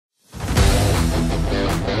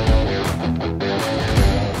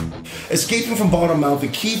escaping from bottom mount, the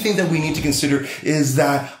key thing that we need to consider is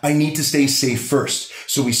that I need to stay safe first.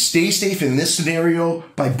 So we stay safe in this scenario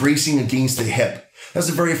by bracing against the hip. That's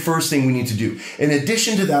the very first thing we need to do. In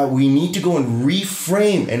addition to that, we need to go and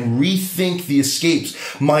reframe and rethink the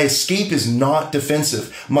escapes. My escape is not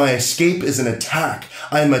defensive. My escape is an attack.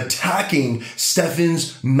 I'm attacking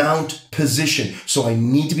Stefan's mount position. So I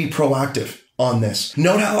need to be proactive on this.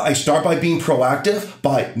 Note how I start by being proactive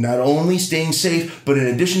by not only staying safe, but in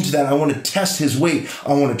addition to that, I want to test his weight.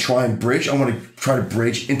 I want to try and bridge. I want to try to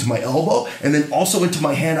bridge into my elbow and then also into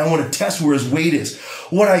my hand. I want to test where his weight is.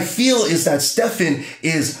 What I feel is that Stefan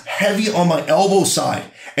is heavy on my elbow side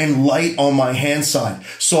and light on my hand side.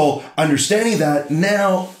 So understanding that,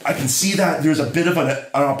 now I can see that there's a bit of an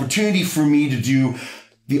opportunity for me to do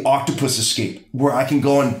the octopus escape, where I can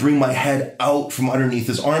go and bring my head out from underneath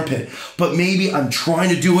his armpit. But maybe I'm trying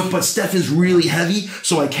to do it, but Stefan's really heavy,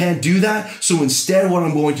 so I can't do that. So instead, what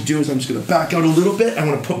I'm going to do is I'm just going to back out a little bit. I'm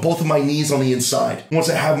going to put both of my knees on the inside. Once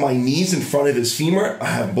I have my knees in front of his femur, I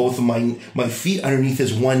have both of my feet underneath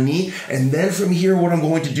his one knee. And then from here, what I'm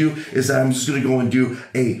going to do is that I'm just going to go and do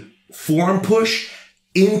a forearm push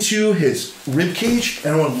into his rib cage,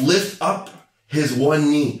 and I want to lift up his one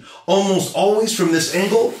knee. Almost always from this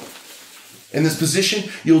angle, in this position,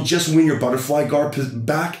 you'll just win your butterfly guard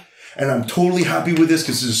back. And I'm totally happy with this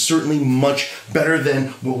because this is certainly much better than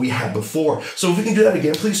what we had before. So if we can do that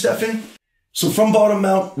again, please, Stefan. So from bottom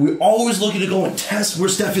mount, we're always looking to go and test where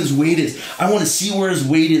Stefan's weight is. I want to see where his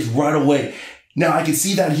weight is right away. Now I can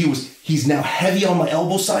see that he's now heavy on my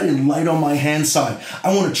elbow side and light on my hand side.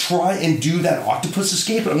 I want to try and do that octopus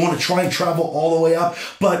escape. I want to try and travel all the way up,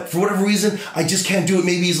 but for whatever reason, I just can't do it.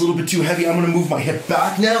 Maybe he's a little bit too heavy. I'm going to move my hip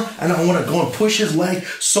back now, and I want to go and push his leg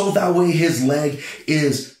so that way his leg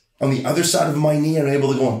is on the other side of my knee and I'm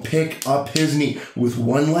able to go and pick up his knee with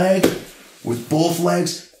one leg, with both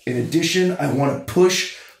legs. In addition, I want to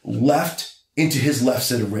push left into his left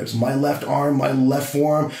set of ribs. My left arm, my left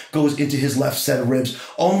forearm goes into his left set of ribs.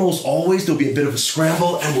 Almost always there'll be a bit of a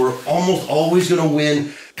scramble, and we're almost always going to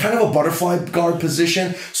win kind of a butterfly guard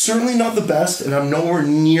position. Certainly not the best, and I'm nowhere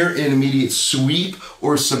near an immediate sweep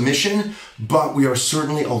or submission, but we are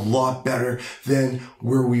certainly a lot better than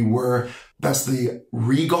where we were. That's the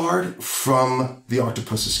ReGuard from the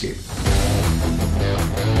Octopus Escape.